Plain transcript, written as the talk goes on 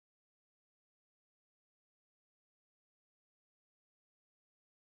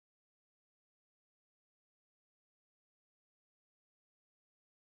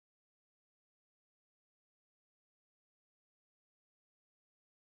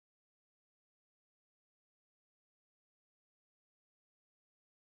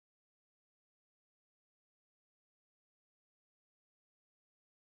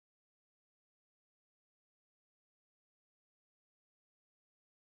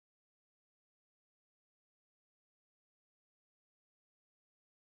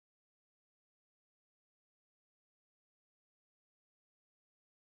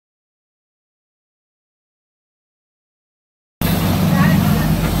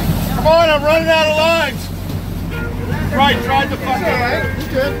Come on, I'm running out of lines. Right, tried the fucking line. You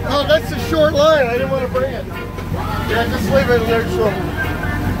good? Oh, that's a short line. I didn't want to bring it. Yeah, just leave it in there short.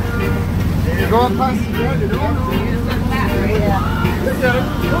 You go up past the gun, you don't know.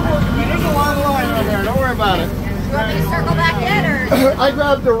 There's a lot of line on there. Don't worry about it. You want me to circle back in, or? I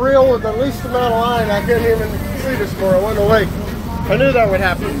grabbed the reel with the least amount of line. I couldn't even see this more. I went away. I knew that would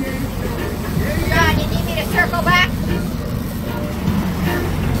happen. John, you need me to circle back?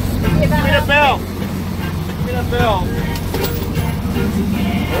 Give me the bell. Give me the bell.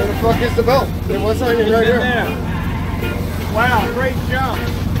 Where the fuck is the belt? It was hanging right here. There. Wow, great jump.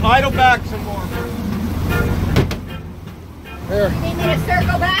 Idle back some more. Here. You need me to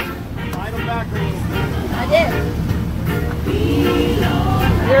circle back? Idle back a little bit. I did.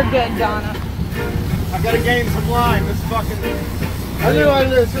 You're good, Donna. I gotta gain some line. This fucking. I knew I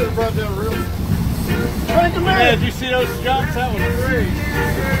should have brought that reel. Wait a minute. Yeah, did you see those jumps? That was great.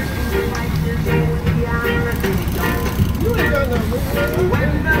 You ain't got no movement.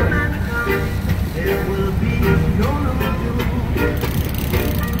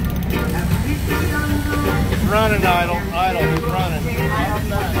 Running, idle, he's running.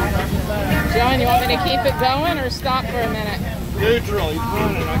 John, you want me to keep it going or stop for a minute? Neutral, he's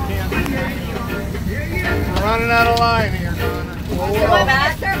running, I can't. We're running out of line here, Donna. Circle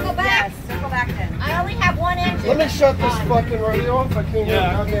back? Circle back. Yes, circle back then. I only have one engine. Let me shut this fucking radio off. I can't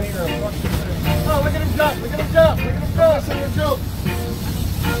Yeah. Oh, look at him jump. Look at him jump. Look at him jump. Look at him jump.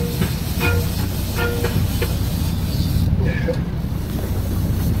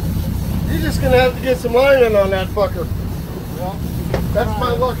 You're just going to have to get some line in on that fucker. Well, that's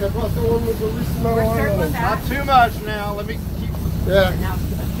my luck. I brought the one with the least amount of line on it. Not too much now. Let me keep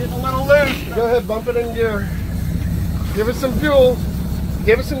getting a little loose. Go ahead, bump it in gear. Give it some fuel.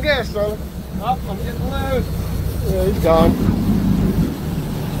 Give it some gas, Donna. Oh, I'm getting loose. Yeah, he's gone.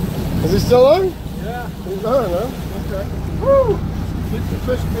 Is he still on? Yeah. He's on, huh? Okay. Woo! Get the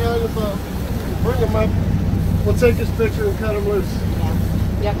fish behind the boat. Bring him up. We'll take his picture and cut him loose.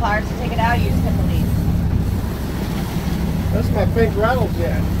 You have pliers to take it out, or you just cut the lead? That's my pink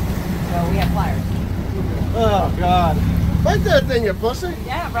rattlesnake. So we have pliers. Oh, God. Bite that thing, you pussy.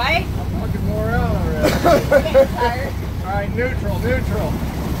 Yeah, right? I'm fucking more out already. Pliers. All right, neutral, neutral.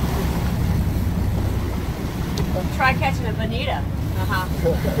 Try catching a bonita.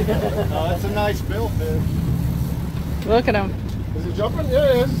 Oh, that's a nice bill fish. Look at him. Is he jumping?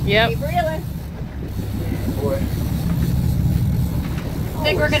 Yeah, he is. Yep. Keep reeling. Boy. I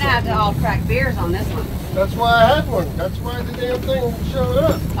think we're going to have to all crack beers on this one. That's why I had one. That's why the damn thing showed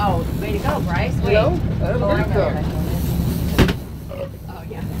up. Oh, way to go, Bryce. Wait. You know? I had a I big know truck. that one is. Oh,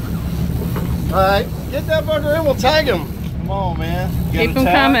 yeah. All right, get that bugger in. We'll tag him. Come on, man. Keep him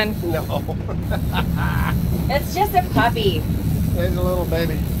coming. No. It's just a puppy. He's a little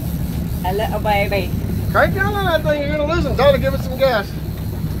baby. A little baby. Crank down on that thing. You're going to lose him. Donna, give it some gas.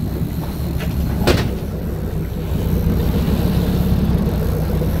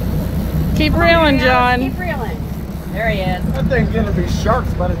 Keep reeling, John. Keep reeling. There he is. That thing's going to be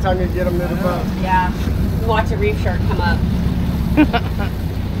sharks by the time you get him to the boat. Yeah. Watch a reef shark come up.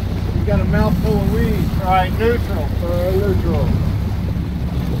 You got a mouthful of weed. All right, neutral. Neutral.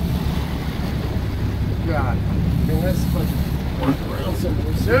 God. I mean, that's fucking real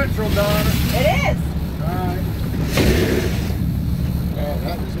simple. Neutral, Donna. It is. All right.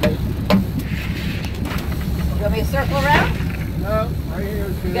 That was me. You want me to circle around? No, right here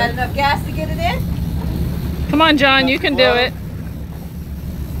is good. You got enough gas to get it in? Come on, John. You can do it.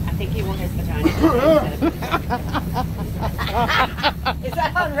 I think he won't his vagina. Is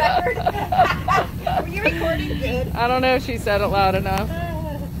that on record? Were you recording good? I don't know if she said it loud enough.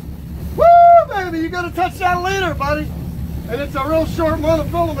 Woo, baby, you got to touch that leader, buddy. And it's a real short one of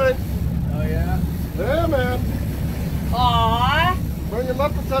filament. Oh, yeah? Yeah, man. Aww. Bring him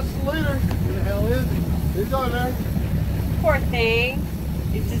up and touch the leader. Who the hell is he? He's on there. Poor thing.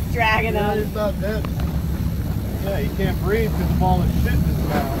 He's just dragging Yeah, him. he's not dead. Yeah, he can't breathe because of all the shit in his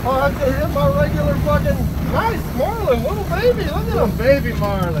mouth. Oh, that's a hit my regular fucking nice Marlin, little baby. Look at him. Baby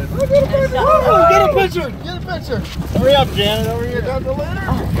Marlin. Look at him, baby Marlin. Get a picture. Get a picture. Hurry up, Janet, over You here. got the leader?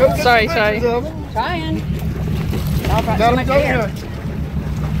 Come get Sorry, some sorry. pictures of him. Trying. I'll brought Got so him, much got beer. him.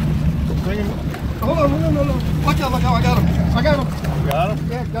 Bring him. Hold on, no. Look out, I got him. I got him. Got him?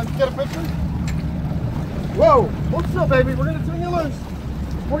 Yeah, get a picture. Whoa, hold still, baby. We're gonna turn you loose.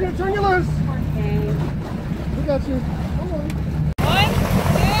 We're gonna turn you loose. Poor thing. We got you. Come on. 1, 2,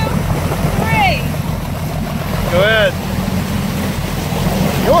 3. Go ahead.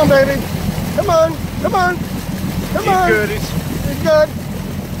 Come on, baby. Come on. Come on. Come on. He's good. He's good.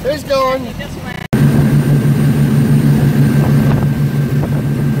 He's going. He just went.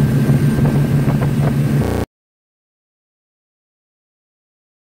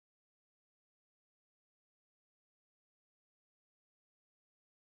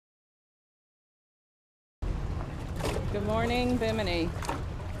 Good morning, Bimini.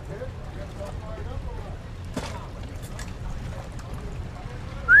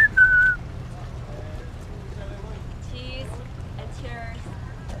 Cheese and cheers.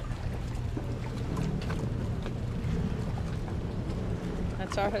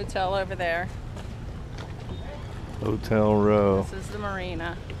 That's our hotel over there. Hotel Row. This is the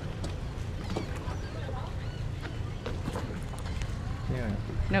marina. Yeah.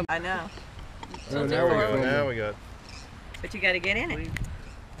 No, I know. Oh, Now we got. But you got to get in it.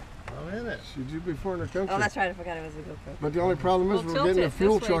 I'm in it. She did before in the country. Oh, that's right. I forgot it was a GoPro. But the only problem is We'll we're tilt getting it the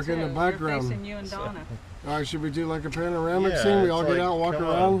fuel this way, truck in the too. background. We're facing you and Donna. All right, should we do like a panoramic Yeah, scene? We it's all like, get out, walk come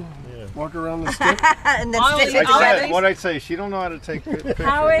around, on. Yeah. walk around the stick. And then I'll stick eat it it. I'll together. eat What I say, she don't know how to take good pictures.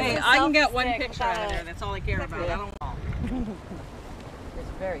 How is Hey, it I can get one self-stick picture out of without there. That's all I care about. I don't want. It's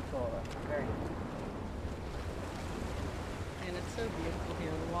very cool. Very cool. And it's so beautiful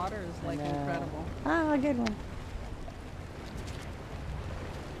here. The water is like know. incredible. Oh, a good one.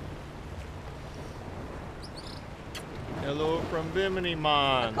 Hello from Bimini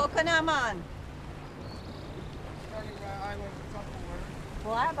Mon. Coconut man.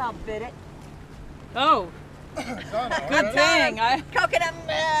 Well, I about bit it. Oh, good thing. Coconut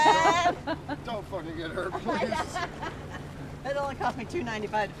man. Don't fucking get hurt, please. It only cost me $2.95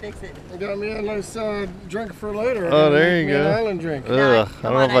 to fix it. You got me a nice drink for later. Oh, there you Me an go. island drink. Ugh, I Come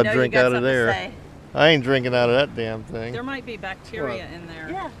don't on, know if know I you drink got out of something to there. say. I ain't drinking out of that damn thing. There might be bacteria in there.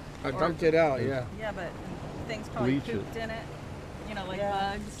 Yeah. I dumped it out, yeah. Yeah, but things probably Bleach it. pooped in it. You know, like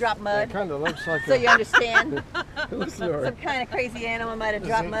Yeah. bugs. Drop It mud. kind of looks like So you understand? Sorry. Some kind of crazy animal might have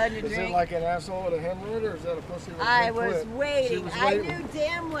dropped mud in your Is it drink. like an asshole with a hemorrhoid, or is that a pussy with a I big was clit? She waiting. was I waiting. knew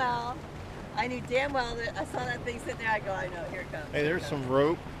damn well. I knew damn well that I saw that thing sitting there. I go, I know, here it comes. Hey, there's some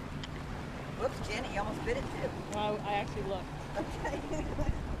rope. Whoops, Jenny, you almost bit it too. Well, I actually looked. Okay.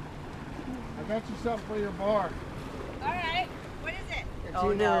 I got you something for your bar. All right. What is it? It's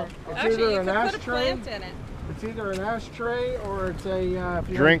Oh, no. It's Actually, either you an could put a ashtray. plant in it. It's either an ashtray or it's a if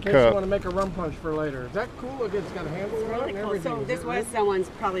you Drink in case cup. you want to make a rum punch for later. Is that cool? It's got a handle on it Really and cool. everything. So Is this it was right? someone's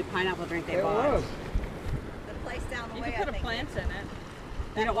probably pineapple drink they It bought. was. The place down the You way. could put I a think. plant in it.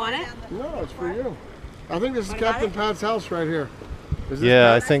 You don't want it? No, it's for you. I think this is What about Captain it? Pat's house right here. Is this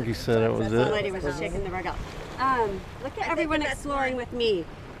Yeah, I Pat? think you said it was The it. lady was shaking the rug out. Look at I everyone think that's exploring mine. with me.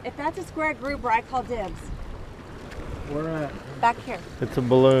 If that's a square group where I call dibs. Where at? Back here. It's a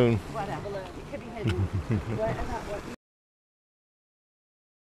balloon. Whatever. It could be hidden. What about what?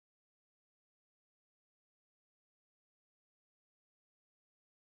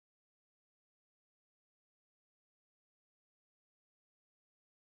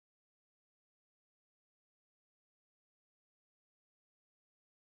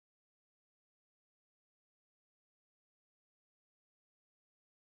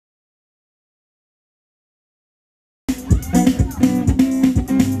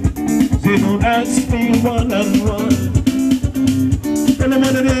 They don't ask me one and one. Tell them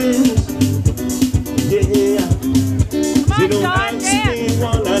what it is. Yeah. They don't ask me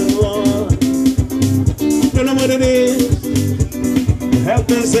one and one. Tell them what it is. Help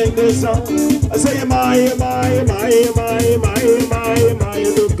me sing this song. I say, my, you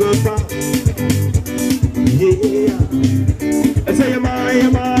look good, man. Yeah. I say, my, you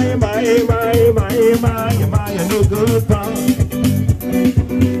look good, man.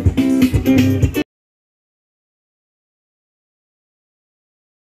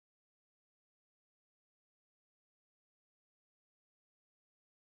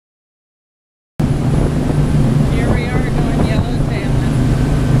 Here we are going yellowtailing.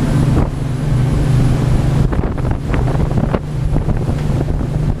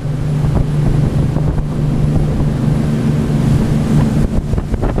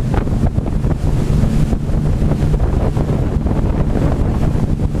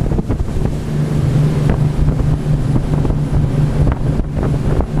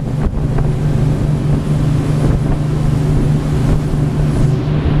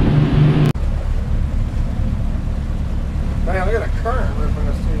 Man, look at a current ripping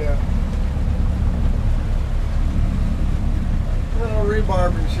us through that. Little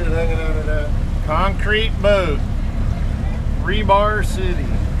rebarb and shit hanging out of that. Concrete boat. Rebar City.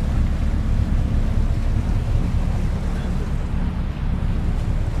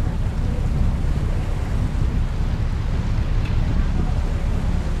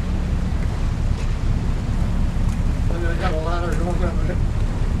 And they got a ladder going up it.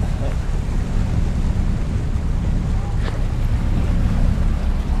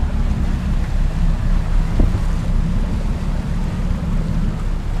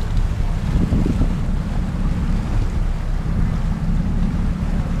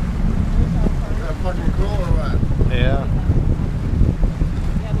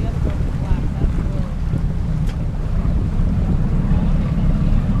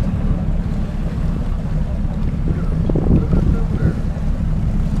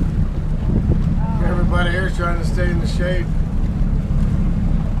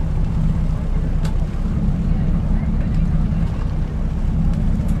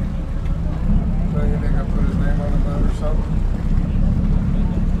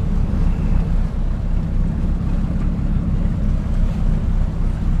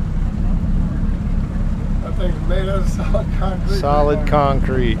 is solid concrete. Solid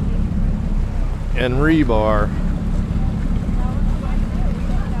concrete and rebar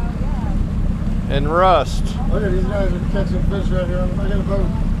and rust. Look at these guys are catching fish right here. Look at the boat.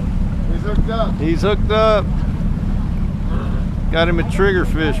 He's hooked up. He's hooked up. Got him a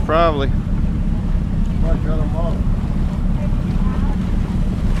triggerfish probably. Might cut him off.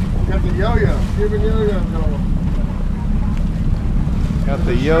 Got the yo-yo. Cuban yo-yo going. Got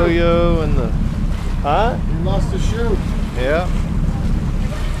the yo-yo and the, huh? He lost the shoe. Yeah.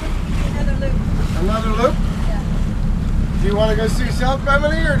 Another loop. Another loop? Yeah. Do you want to go see South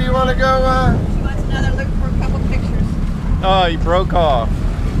Bimini or do you want to go, She wants another loop for a couple pictures. Oh, he broke off.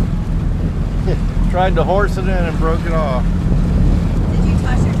 Tried to horse it in and broke it off. Did you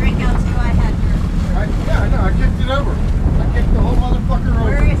toss your drink out too? I had your. yeah, I know. I kicked it over. I kicked the whole motherfucker over.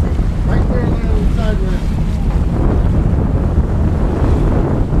 Where is it? Right there on the sideways.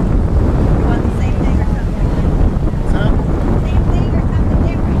 You want the same thing or something What's that? different? Same thing or something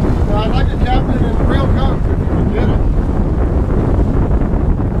different? Well, I'd like to cap it in real coke if you can get it.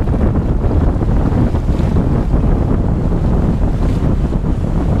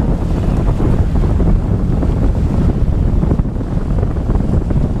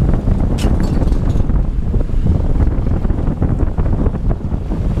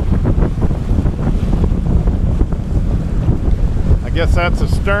 I guess that's a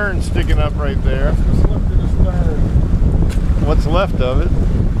stern sticking up right there. Just look to the stern. What's left of it.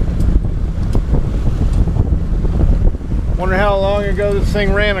 Wonder how long ago this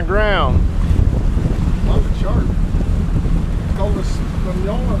thing ran aground. On the chart. It's called a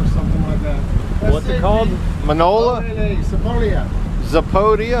Manola or something like that. What's it called? Manola? Saponia.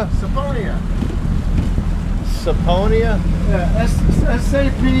 Zapodia? Saponia. Saponia? Yeah,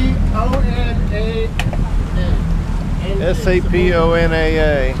 S-A-P-O-N-A-A.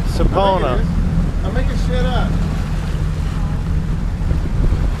 S-A-P-O-N-A-A. Sapona. I'm making shit up.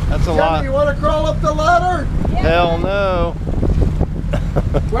 That's a lot. You want to crawl up the ladder? Hell no.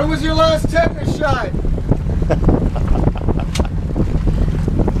 When was your last tetanus shot?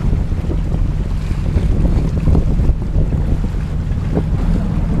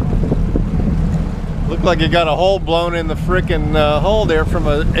 Looked like you got a hole blown in the frickin' hole there from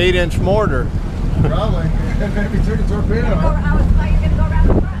an 8-inch mortar. Probably. Maybe took a torpedo. I thought you were going to go around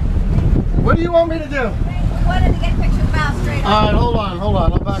the front. What do you want me to do? We wanted to get a picture of the bow straight All up. right, hold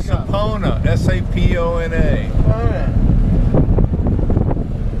on. I'll back up. Sapona. S-A-P-O-N-A. All right.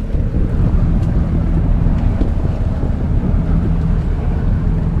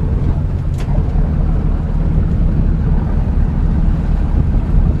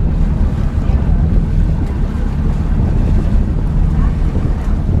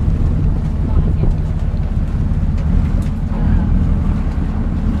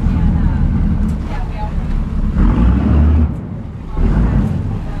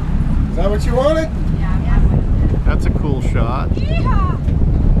 Is that what you wanted? That's a cool shot. Yeehaw!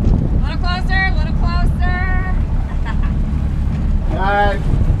 Little closer, little closer. All right.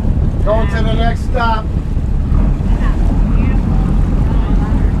 Going to the next stop.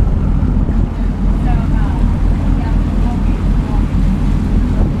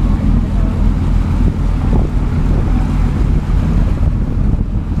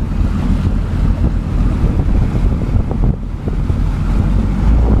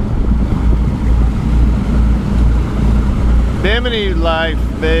 Bimini life,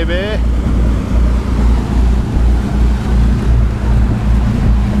 baby.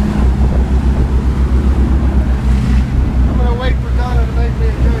 I'm going to wait for Donna to make me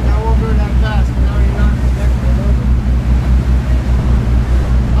a drink. I won't do it that fast. I already knocked the next one over.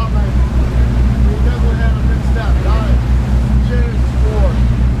 Oh, man. He doesn't have a good step. Donna, cheers for.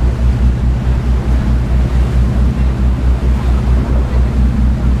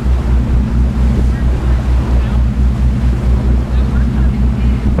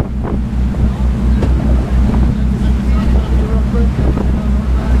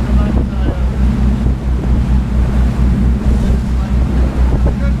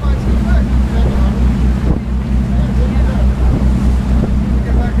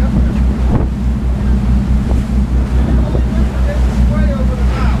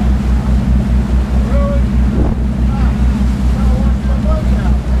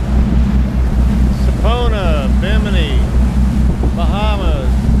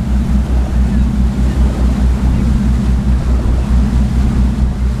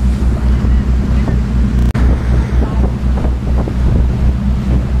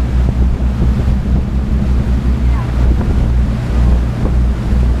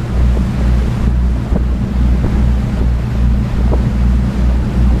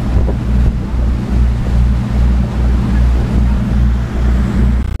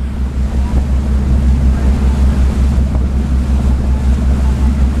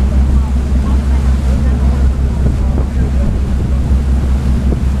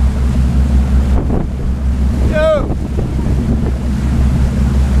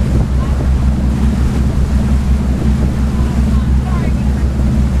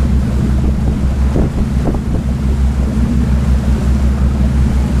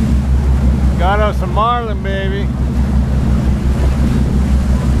 Throwing up some Marlin, baby.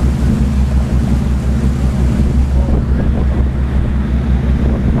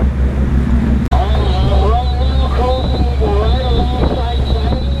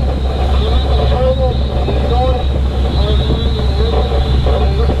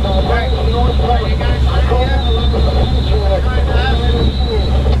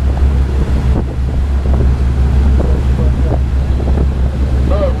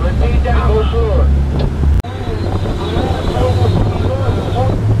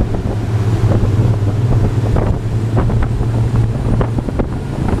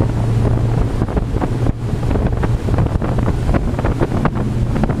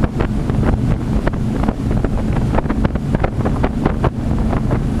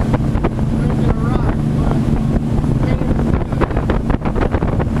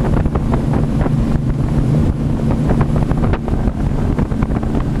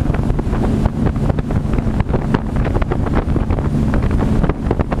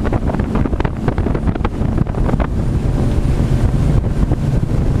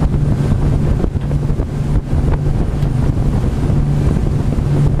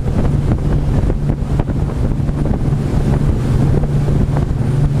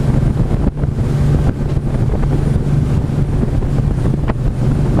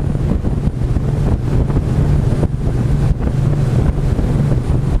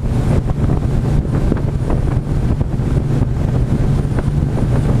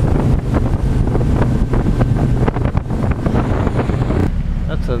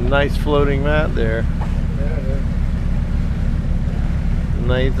 A nice floating mat there.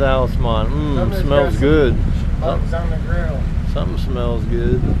 Nice Alsmon. Smells good. Bugs on the grill. Something smells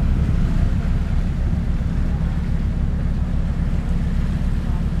good.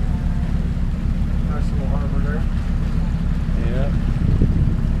 Nice little harbor there. Yeah.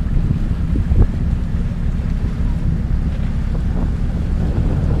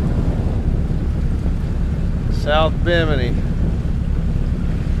 South Bimini.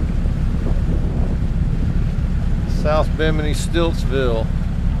 South Bimini, Stiltsville.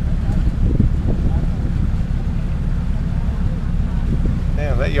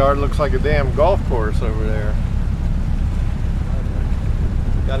 Damn, that yard looks like a damn golf course over there.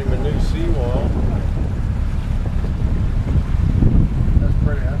 Got him a new seawall. That's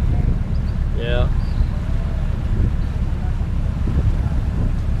pretty, huh? Yeah.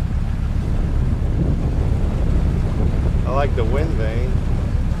 I like the wind vane.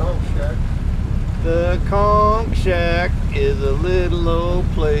 Oh, shack. The conch shack is a little old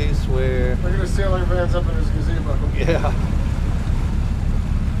place where... Look at the sailing vans up in his gazebo. Yeah.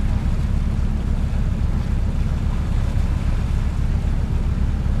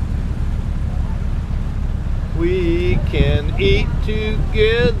 We can eat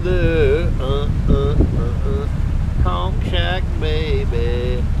together. Conch shack,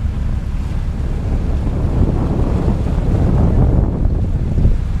 baby.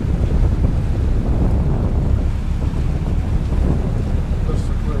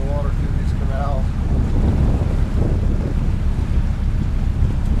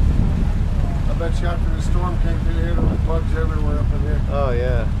 After the storm came through here, there was bugs everywhere up in here. Oh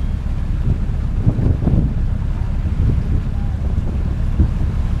yeah.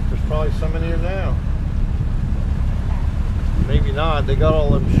 There's probably some in here now. Maybe not. They got all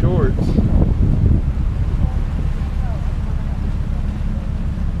them shorts.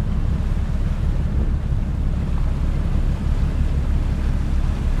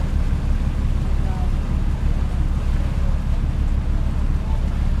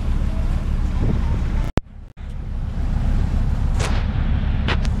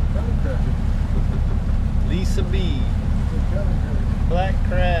 Black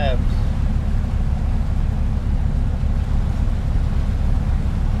crabs.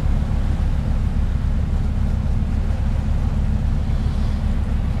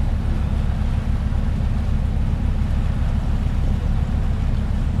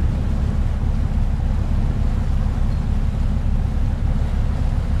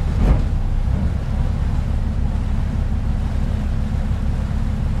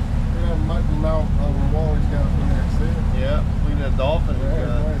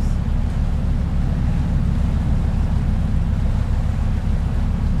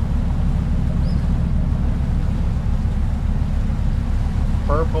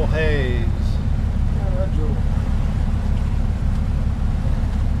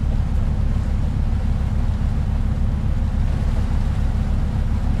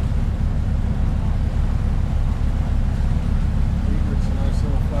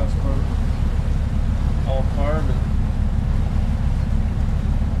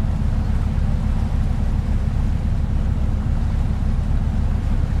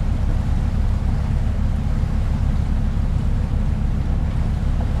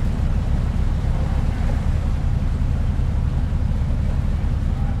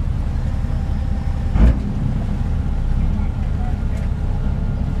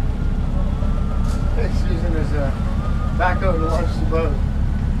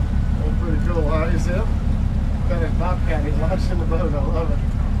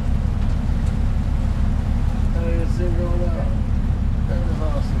 it. How did this thing going out? That is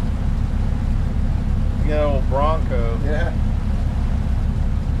awesome. You got an old Bronco. Yeah.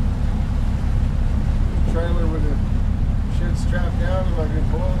 Trailer with the shit strapped down and like it's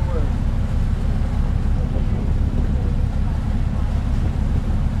blowing away.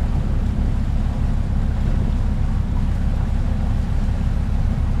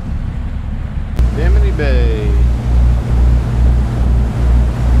 Bimini Bay.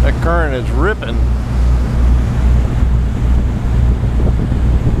 That current is ripping.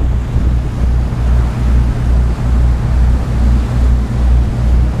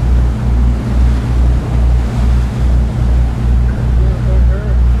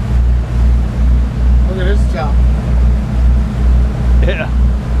 Look at this chop. Yeah.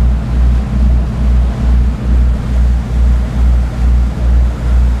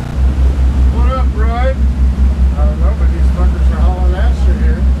 What up, Brian? I don't know, but these fuckers are hauling ass through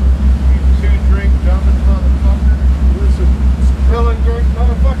here. You 2-drink dumbing motherfucker. There's some spilling drink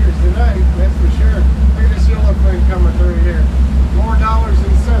motherfuckers tonight, that's for sure. Look at this yellow thing coming through here. More dollars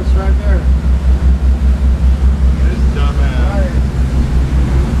and cents right there. This dumbass. Right.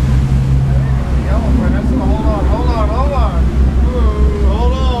 Yellow one, that's hold on. Ooh,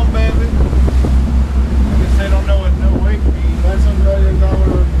 hold on, baby. I guess they don't know what no wake means. That's $1 million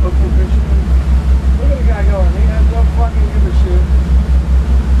open picture. Look at the guy going, he has no fucking give a shit.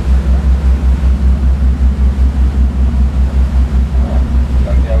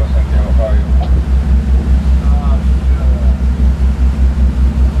 Santiago, how are you?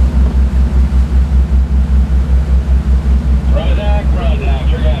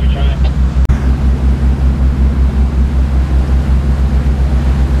 Rodak, you're gonna be trying.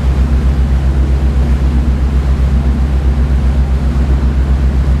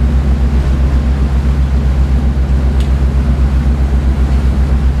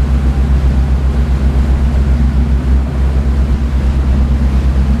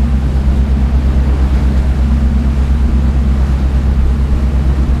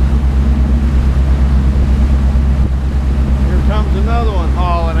 Here comes another one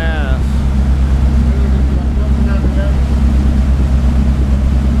hauling ass.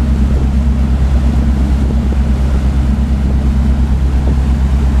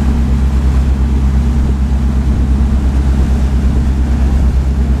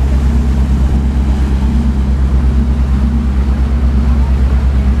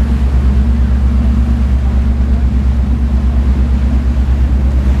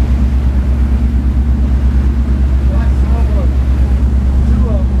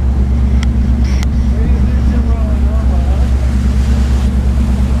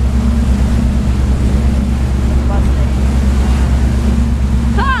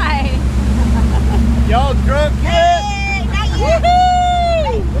 Hi. Y'all drunk yet? Hey, not you.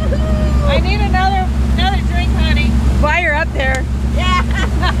 I need another drink, honey. While you're up there, Yeah.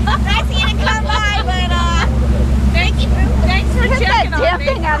 Nice of you to come by, but Thanks for get that checking on damn me.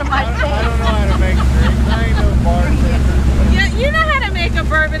 thing out of my I don't face. know how to make drinks. I ain't no bartender. Yeah, you know how to make a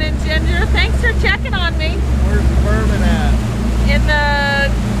bourbon and ginger. Thanks for checking on me. Where's the bourbon at?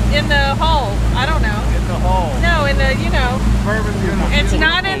 In the hole. I don't know. In the hole. No, in the, you know. Bourbon's gonna It's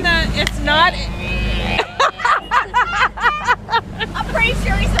not in the, it's not. I'm pretty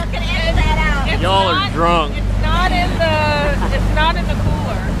sure he's looking to edit that out. It's Y'all are not- drunk. It's not in the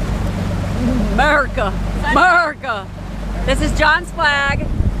cooler. America. This is John's flag.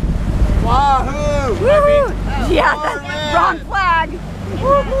 Wahoo! Woohoo! Yeah, Marlin. that's wrong flag.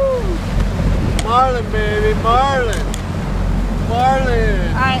 Woohoo! Marlin, baby, Marlin.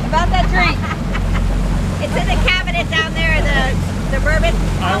 Marlin. All right, about that drink. It's in the cabinet down there, the bourbon.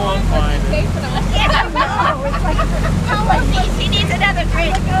 I won't find it. Yeah, no, it's like she needs another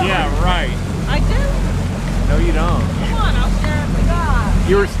drink. Yeah, right. I do. No, you don't. Come on, I'll share it with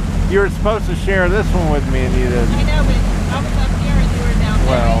you. You were supposed to share this one with me, and you didn't. I know, but I was up here and you were down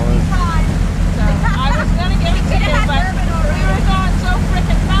there. Well, So I was gonna give it to you, but we were going so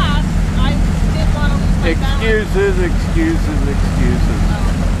freaking fast. I didn't want to lose my balance. excuses.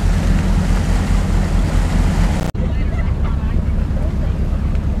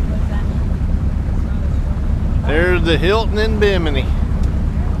 There's the Hilton in Bimini.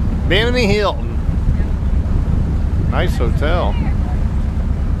 Bimini Hilton. Nice hotel.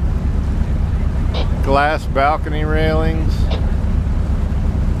 Glass balcony railings.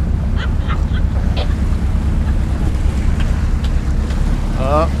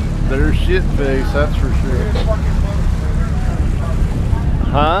 There's shit face, that's for sure.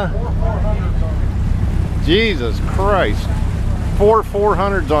 Huh? Jesus Christ. 4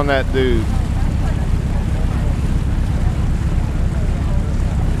 400s on that dude.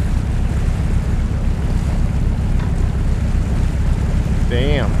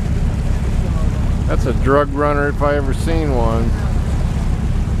 That's a drug runner if I ever seen one.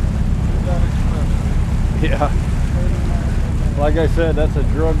 Yeah. Like I said, that's a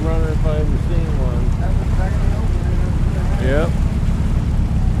drug runner if I ever seen one. Yep.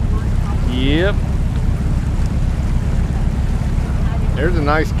 Yep. There's a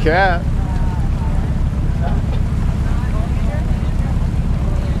nice cat.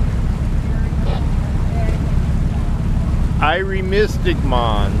 Irie Mystic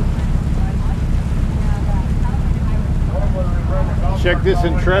Mon. Check this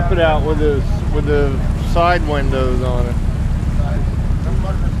Intrepid out with the side windows on it.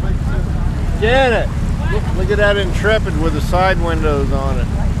 Get it! Look at that Intrepid with the side windows on it.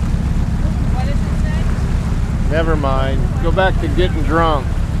 What does it say? Never mind. Go back to getting drunk.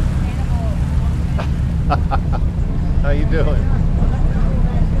 How you doing?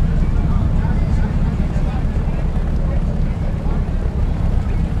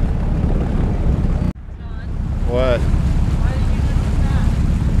 What? Why did you just do that?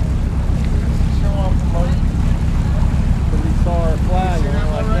 Show off the money. Because we saw our flag and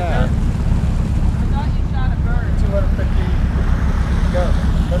went like that. I thought you shot a bird. 250. Yeah,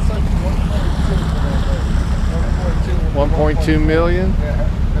 that's like 1.2. 1.2 million? Yeah,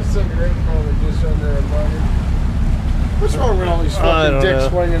 that's so great for only just under a million. What's wrong with all these I fucking don't dick know.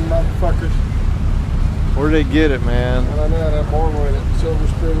 swinging motherfuckers? Where'd they get it, man? I know that born with it. Silver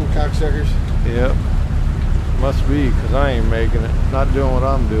spoon cocksuckers. Yep. Must be, because I ain't making it. Not doing what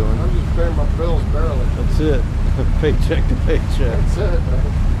I'm doing. I'm just paying my bills barely. That's it. Paycheck to paycheck. That's it, man.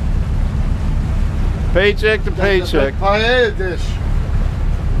 Paycheck to paycheck. Paella dish.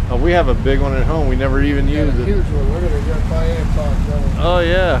 Oh, we have a big one at home. We never even Yeah, use a it. huge one. Look at it. You got paella sauce going. Oh,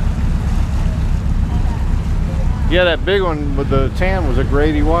 yeah. Yeah, that big one with the tan was a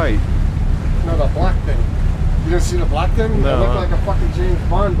Grady White. No, the black thing. You didn't see the black thing? No. It looked like a fucking James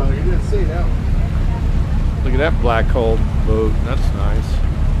Bond boat. You didn't see that one. Look at that black hole boat. That's nice.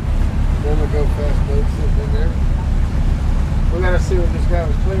 Then the go fast boat sitting in there. We gotta see what this guy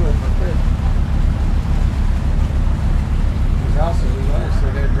was playing with up there. His house is nice. They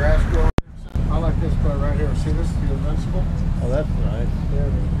got grass growing. I like this part right here. See this? The Invincible? Oh, that's nice. Yeah.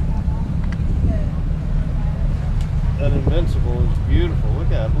 That Invincible is beautiful. Look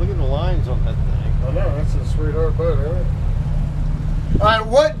at the lines on that thing. I know. That's a sweetheart boat, isn't it? All right,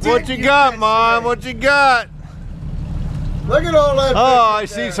 what you got, Mom? What you got? Look at all that. Oh, I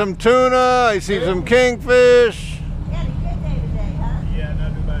see some tuna. I see some kingfish. You had a good day today, huh? Yeah,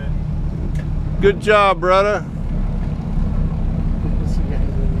 not too bad. Good job, brother.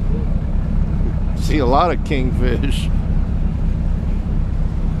 See a lot of kingfish.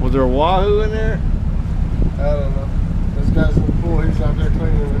 Was there a wahoo in there? I don't know. This guy's in the pool. He's out there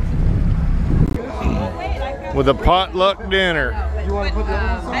cleaning it. With a potluck dinner. You want to put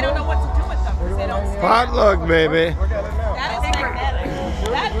that on? I don't know what to do with them because they don't stay. Potluck, baby. Look at it now. That is magnetic.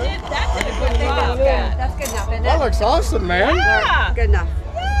 That did a good job. That's good enough, isn't That it? looks awesome, man. Yeah. Good enough.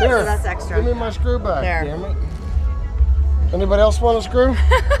 Here, So that's extra. give me my screw back, There. damn it. Anybody else want a screw?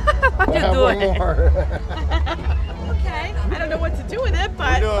 What I you have one doing? more. Okay. I don't know what to do with it,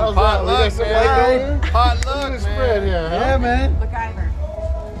 but We're doing How's that? We got potluck, some man. white going? Potluck, Look at the spread here, huh? Yeah, man. MacGyver.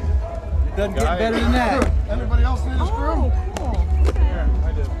 Doesn't get better than that. Anybody else need a screw?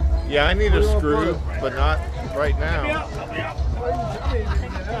 Yeah, I need a screw, but not right now.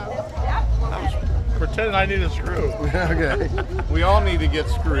 Pretend I need a screw. Okay. We all need to get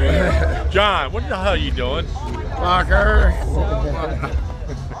screwed. John, what the hell are you doing? Fucker.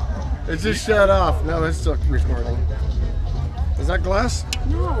 It's just shut off. No, it's still recording. Is that glass?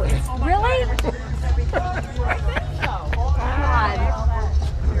 No, it's really? God.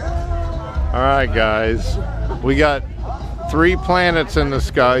 All right, guys. We got 3 planets in the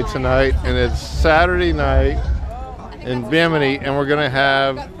sky tonight, and it's Saturday night in Bimini, and we're gonna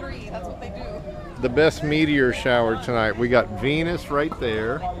have the best meteor shower tonight. We got Venus right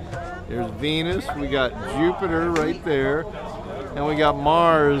there. There's Venus. We got Jupiter right there, and we got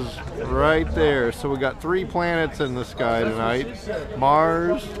Mars right there. So we got 3 planets in the sky tonight: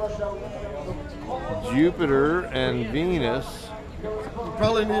 Mars, Jupiter, and Venus. We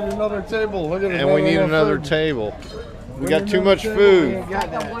probably need another table. Look at it. And we need another table. We got too much food.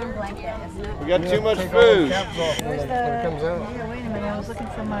 Like a warm blanket, isn't it? We got too much food. Caps off when it comes out. Here, wait a minute. I was looking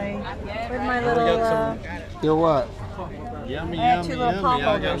for my. Where's my We little? got some You're what? yummy, I had yummy, 2 little yummy. pop I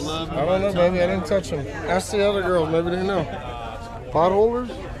got holders. love. I don't know, baby. I didn't touch them. Ask the other girls. Maybe they know. Pot holders?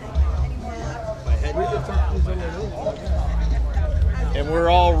 We could tuck these underneath. And we're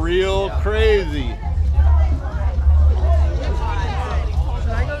all real crazy.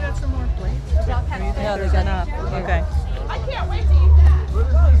 should I go get some more plates? No, they got enough. Okay. I can't wait to eat that.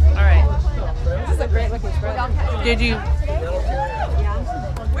 All right. This is a great Did you?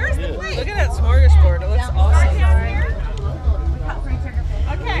 Where's the plate? Look at that smorgasbord. It looks awesome.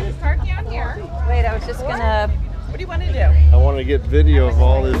 Okay, start down here. Wait, I was just gonna. What do you want to do? I want to get video of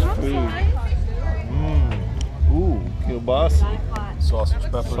all this food. Ooh, kielbasa. Sausage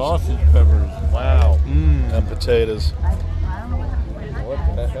peppers. Sausage peppers. Wow. And potatoes.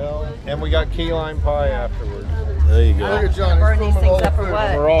 What the hell? And we got key lime pie afterwards. There you Uh, go. Look at John. burn He's these filming all things the up or food.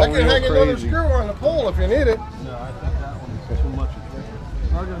 what? We're all I can real hang another crazy. screw on the pole if you need it. No, I think that one's too much.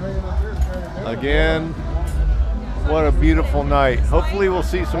 Again, what a beautiful night. Hopefully we'll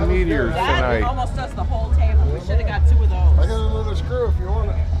see some meteors That tonight. almost does the whole table. We should have got 2 of I those. got another screw if you want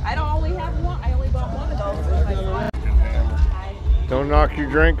it. I don't only have one. I only bought 1 of those. Don't knock your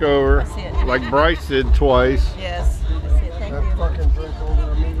drink over see it. like Bryce did twice. Yes. I see it. Thank That you. fucking drink holder.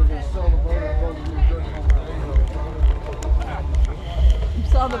 I mean, we're going to sell the boat. You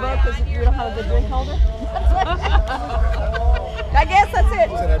saw the boat because you don't have a good drink holder? I guess that's it.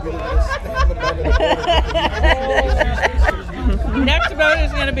 Next boat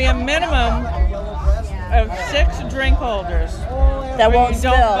is going to be a minimum of 6 drink holders. That won't You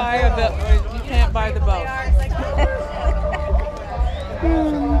don't spill. buy a boat. You can't buy the boat.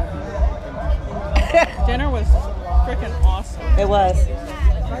 Dinner was freaking awesome. It was.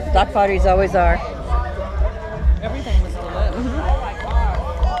 Dock parties always are. Everything was delicious.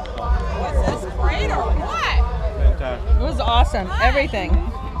 Was this great or what? Fantastic. It was awesome. Everything.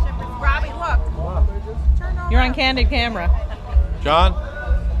 Robbie, look. You're on candid camera. John,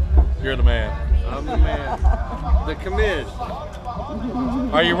 you're the man. I'm the man. The commish.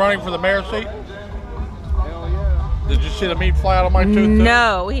 Are you running for the mayor's seat? Did you see the meat fly out of my tooth?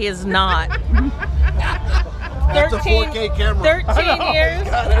 No, he is not. That's a 4K camera. 13 years.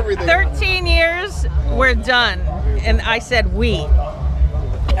 Got everything. 13 years, we're done. And I said we.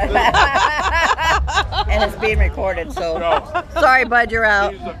 And it's being recorded, so. No. Sorry, bud, you're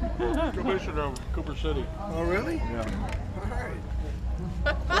out. He's the commissioner of Cooper City. Oh, really? Yeah.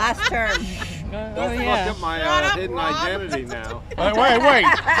 Last term. Oh, yeah. Fuck up my hidden identity now. Wait.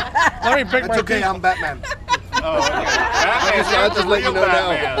 Let me pick That's my okay, teeth. I'm Batman. Oh, okay. I'll just let you know now.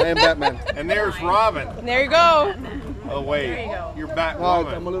 I am Batman. And there's Robin. There you go. Oh wait, you're I'm a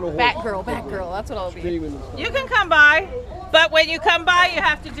Batwoman. little horse. Batgirl, that's what I'll be. You can come by, but when you come by, you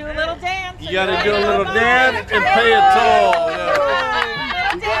have to do a little dance. You gotta do a little dance and pay a toll.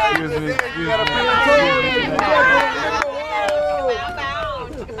 Yeah. You gotta pay a toll.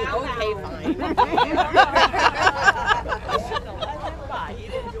 Okay, fine.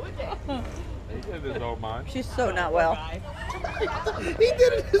 He did his own mind. She's so not well. He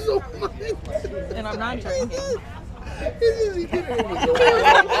did it his own mind. And I'm not drinking. He did it his own mind.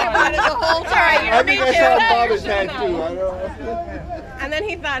 The whole time. I think I saw Bob's hat too. I know. And then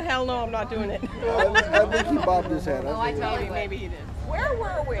he thought, hell no, I'm not doing it. I think he bobbed his head. Maybe he did. Where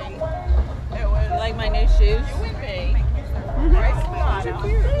were we? It was like my new shoes. You and me.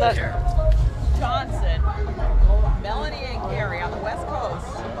 Look, Johnson, Melanie and Gary on the West Coast.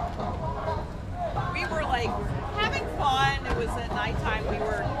 We were like having fun. It was at nighttime. We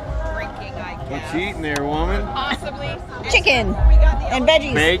were drinking, I guess. What you eating there, woman? Possibly. Chicken We got the and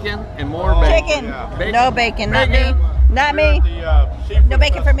veggies. Bacon and more bacon. Chicken. Yeah. Bacon. No bacon, not Bacon. me. Not me. No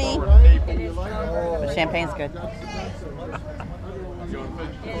bacon for me. Naples. But champagne's good.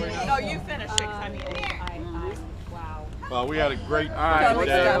 No, you finish it. I mean, Well, we had a great right,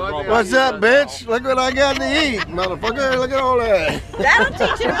 day. What's up, bitch? Look what I got to eat, motherfucker. Look at all that. That'll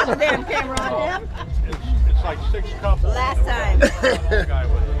teach you on the damn camera on him. It's like 6 couples. Last time. Guy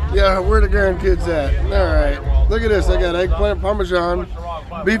with it. Yeah, where the grandkids at? All right. Look at this. I got eggplant parmesan,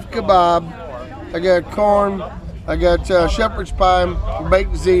 beef kebab. I got corn. I got shepherd's pie,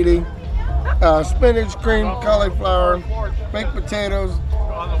 baked ziti, spinach, cream, cauliflower, baked potatoes.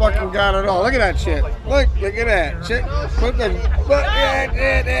 Fucking got it all. Look at that shit. Look at that shit. Put the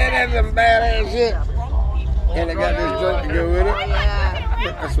that's some badass shit. And I got this drink to go with it.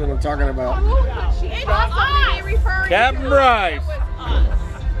 That's what I'm talking about. Captain Bryce.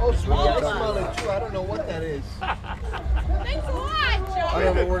 Oh, sweet. I smell it too. I don't know what that is. thanks a lot, Joe. I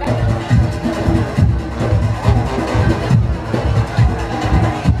don't know where.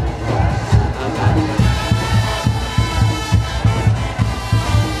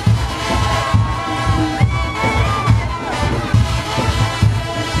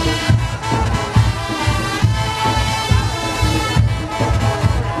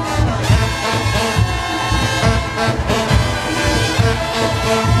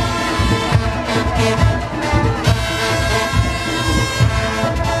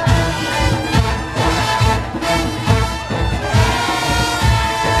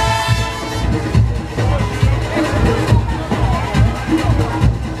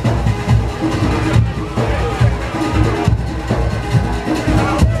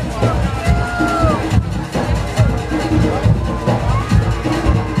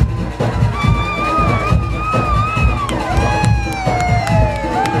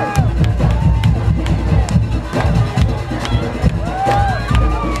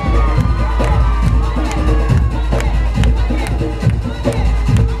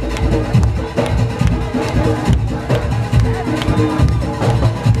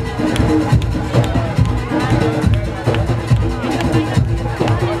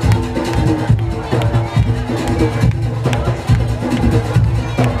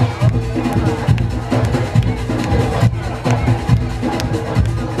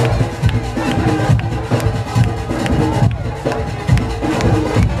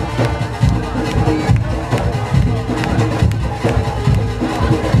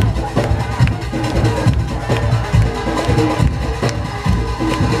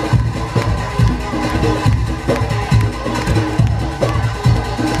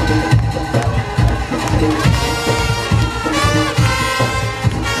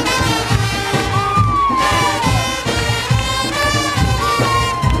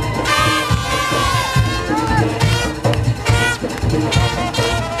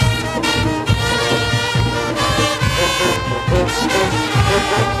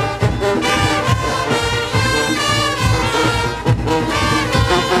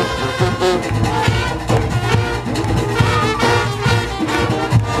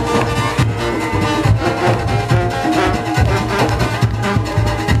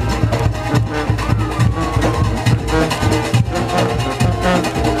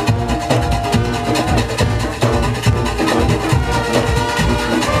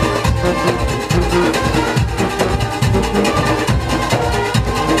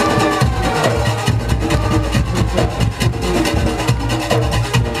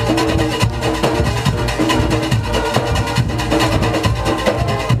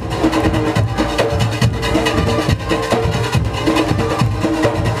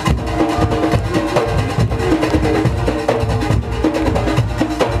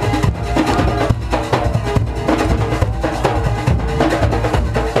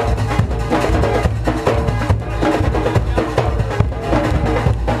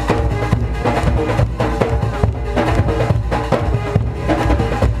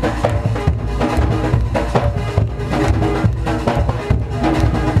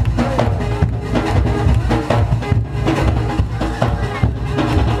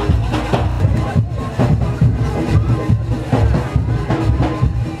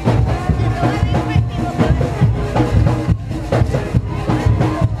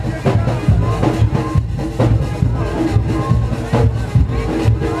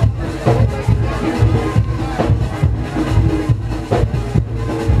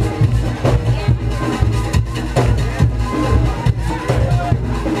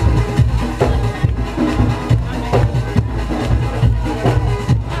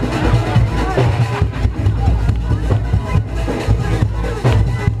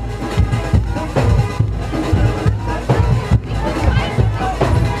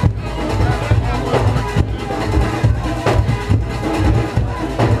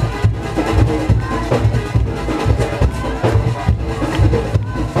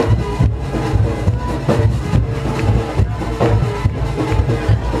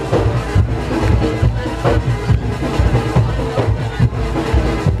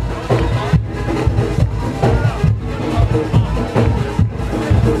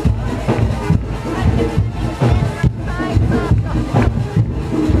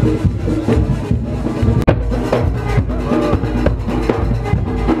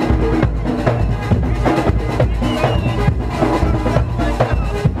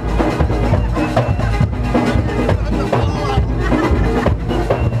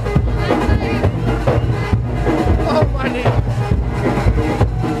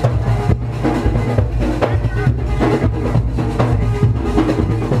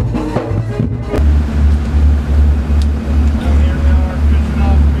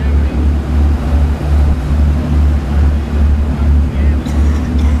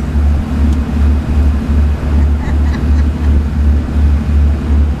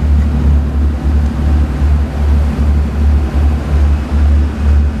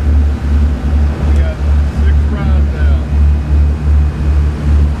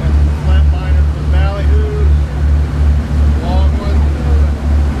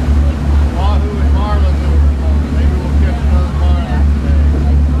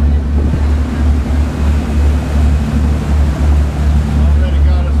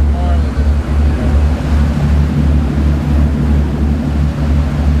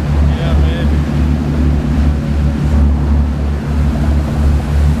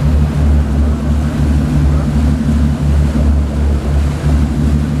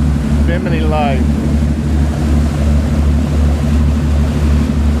 Bimini life.